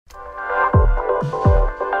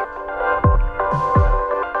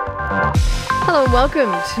and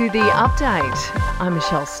welcome to The Update. I'm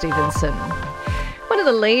Michelle Stevenson. One of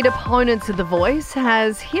the lead opponents of The Voice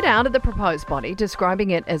has hit out at the proposed body,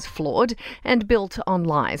 describing it as flawed and built on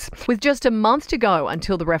lies. With just a month to go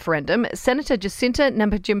until the referendum, Senator Jacinta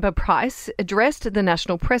Nampijinpa-Price addressed the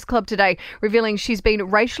National Press Club today, revealing she's been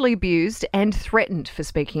racially abused and threatened for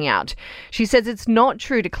speaking out. She says it's not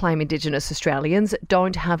true to claim Indigenous Australians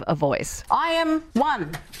don't have a voice. I am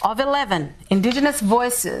one of 11 Indigenous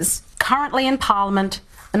voices currently in Parliament,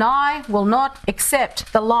 and I will not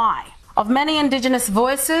accept the lie of many Indigenous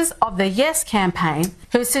voices of the Yes campaign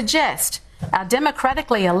who suggest our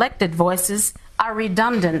democratically elected voices are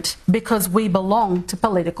redundant because we belong to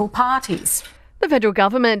political parties. The federal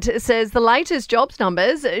government says the latest jobs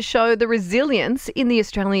numbers show the resilience in the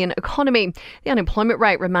Australian economy. The unemployment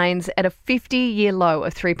rate remains at a 50-year low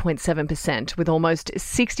of 3.7%, with almost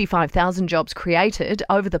 65,000 jobs created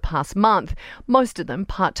over the past month, most of them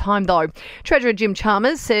part-time though. Treasurer Jim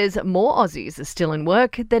Chalmers says more Aussies are still in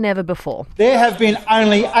work than ever before. There have been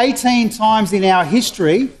only 18 times in our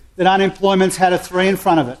history that unemployment's had a 3 in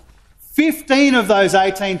front of it. 15 of those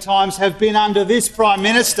 18 times have been under this Prime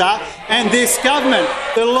Minister and this government.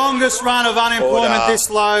 The longest run of unemployment this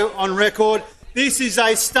low on record. This is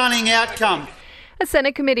a stunning outcome. A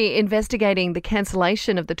Senate committee investigating the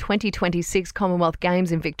cancellation of the 2026 Commonwealth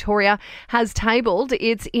Games in Victoria has tabled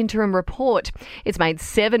its interim report. It's made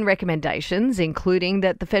 7 recommendations, including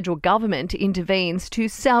that the federal government intervenes to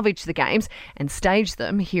salvage the Games and stage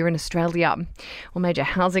them here in Australia. Well, major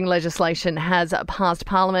housing legislation has passed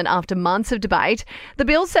Parliament after months of debate. The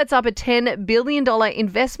bill sets up a $10 billion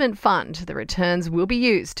investment fund. The returns will be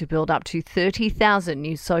used to build up to 30,000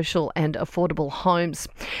 new social and affordable homes.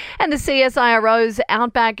 And the CSIRO's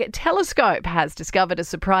Outback Telescope has discovered a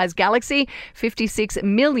surprise galaxy 56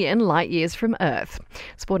 million light years from Earth.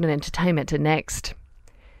 Sport and entertainment are next.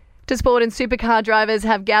 To sport, and supercar drivers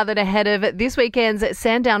have gathered ahead of this weekend's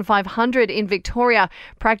Sandown 500 in Victoria.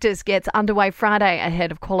 Practice gets underway Friday ahead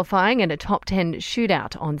of qualifying and a top 10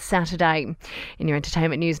 shootout on Saturday. In your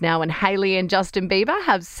entertainment news now, and Hailey and Justin Bieber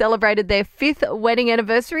have celebrated their 5th wedding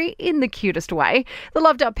anniversary in the cutest way. The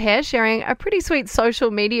loved-up pair sharing a pretty sweet social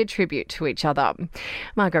media tribute to each other.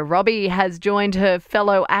 Margot Robbie has joined her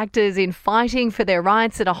fellow actors in fighting for their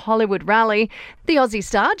rights at a Hollywood rally. The Aussie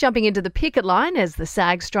star jumping into the picket line as the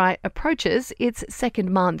SAG strike approaches its 2nd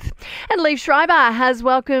month. And Liev Schreiber has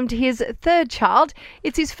welcomed his 3rd child.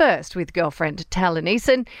 It's his first with girlfriend Taylor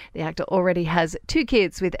Neeson. The actor already has 2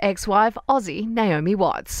 kids with ex-wife Aussie Naomi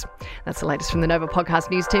Watts. That's the latest from the Nova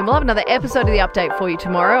Podcast News team. We'll have another episode of The Update for you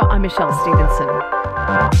tomorrow. I'm Michelle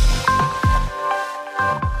Stevenson.